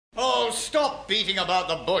Oh, stop beating about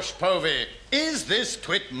the bush, Povey. Is this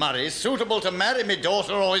twit Murray suitable to marry me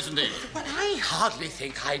daughter, or isn't he? Well, I hardly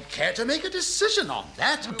think I'd care to make a decision on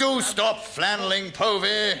that. Do stop flanneling,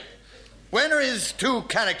 Povey. When are his two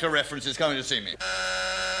character references coming to see me?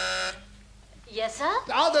 Yes, sir?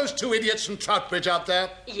 Are those two idiots from Troutbridge out there?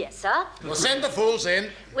 Yes, sir. Well, send the fools in.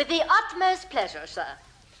 With the utmost pleasure, sir.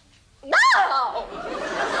 No!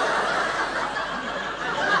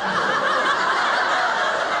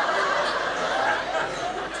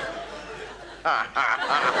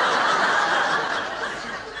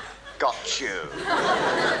 Got you.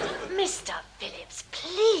 Mr. Phillips,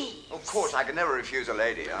 please. Of course, I can never refuse a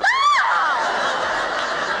lady, huh?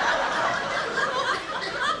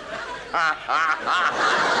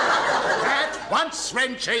 At once,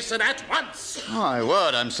 Wren Chasen, at once. My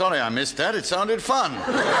word, I'm sorry I missed that. It sounded fun.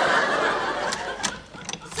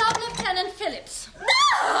 Sub-Lieutenant Phillips.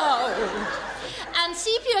 No! And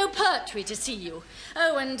CPO Pertwee to see you.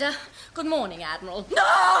 Oh, and good morning, Admiral. No!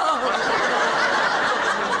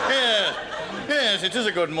 Yes, it is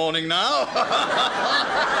a good morning now.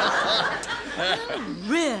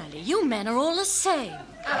 Really, you men are all the same.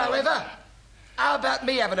 However, how about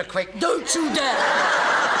me having a quick Don't you dare!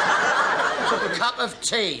 cup of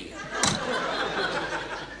tea?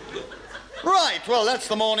 Right, well, that's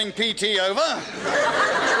the morning PT over.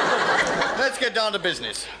 Let's get down to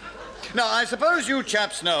business. Now, I suppose you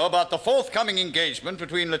chaps know about the forthcoming engagement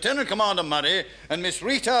between Lieutenant Commander Murray and Miss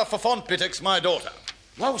Rita Fontbittocks, my daughter.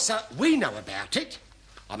 Well, sir, we know about it.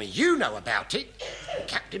 I mean, you know about it. And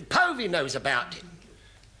Captain Povey knows about it.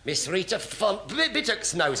 Miss Rita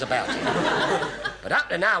Fontbittocks knows about it. But up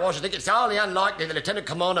to now, I should think it's highly unlikely that Lieutenant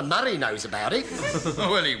Commander Murray knows about it.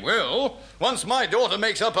 Well, he will. Once my daughter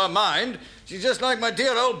makes up her mind, she's just like my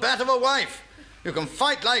dear old bat of a wife. You can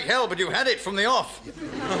fight like hell, but you had it from the off.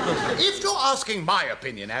 If you're asking my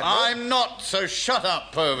opinion, Admiral... I'm not, so shut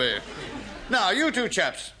up, Povey. Now, you two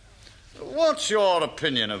chaps, what's your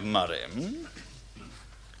opinion of Murray?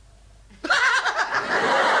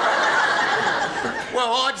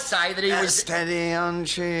 Well, I'd say that he was... Steady on,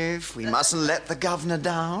 Chief. We mustn't let the governor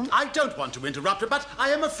down. I don't want to interrupt her, but I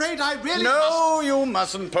am afraid I really No, you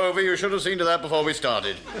mustn't, Povey. You should have seen to that before we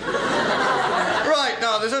started. Right,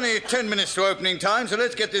 now, there's only 10 minutes to opening time, so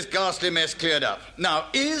let's get this ghastly mess cleared up. Now,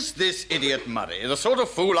 is this idiot Murray the sort of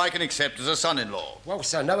fool I can accept as a son-in-law? Well,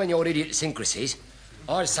 sir, knowing your idiosyncrasies,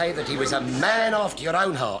 I'd say that he was a man after your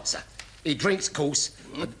own heart, sir. He drinks, of course,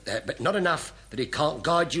 but not enough that he can't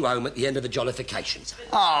guide you home at the end of the jollifications.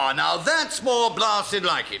 Ah, now that's more blasted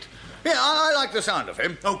like it. Yeah, I like the sound of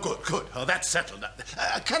him. Oh, good. Oh, that's settled.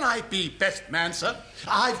 Can I be best man, sir?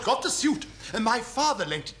 I've got the suit, and my father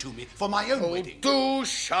lent it to me for my own wedding. Do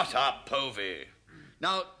shut up, Povey.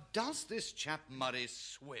 Now, does this chap Murray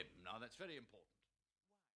swim? Now, that's very important.